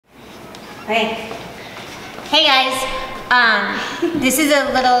Okay. Hey guys, this is a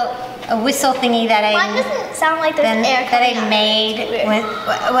whistle thingy that Mine doesn't sound like there's air coming out. made.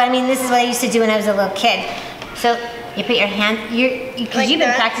 Well, I mean, this is what I used to do when I was a little kid. So you put your hand, because you've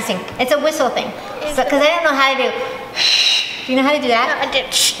been practicing. It's a whistle thing. So, because I don't know how to do. Do you know how to do that? No, I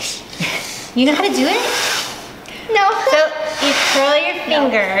did. You know how to do it? No. So you curl your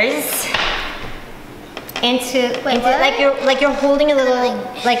fingers into like you're holding a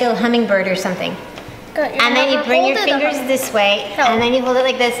little hummingbird or something. And then you bring your fingers this way, and then you hold it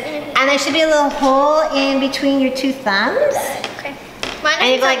like this, and there should be a little hole in between your two thumbs. Okay.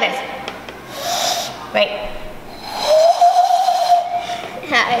 And you go like this. Right.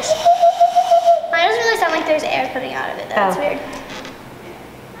 Yeah, mine doesn't really sound like there's air coming out of it. That's weird.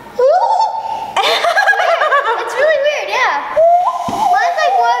 It's really weird, yeah. Mine's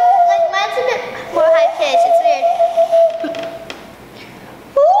mine's a bit more high pitched. It's weird.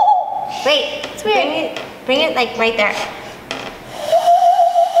 Wait, it's weird. Bring it like right there.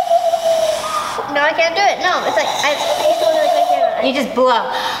 No, I can't do it. No, it's like I used to hold it like right here. You just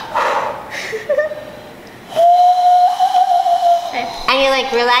blow. Okay. And you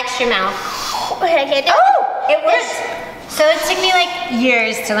like relax your mouth. Okay, I can't do it. Oh, it works. So it took me like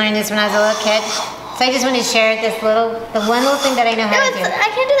years to learn this when I was a little kid. So I just wanted to share the one little thing that I know how to do. I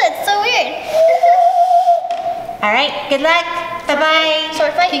can't do that. It's so weird. All right, good luck. Bye-bye.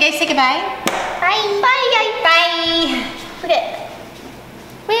 Sword fight. You guys say goodbye? Bye. Bye, guys. Bye. Okay.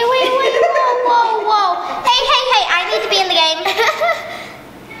 Wait. Whoa. Hey. I need to be in the game.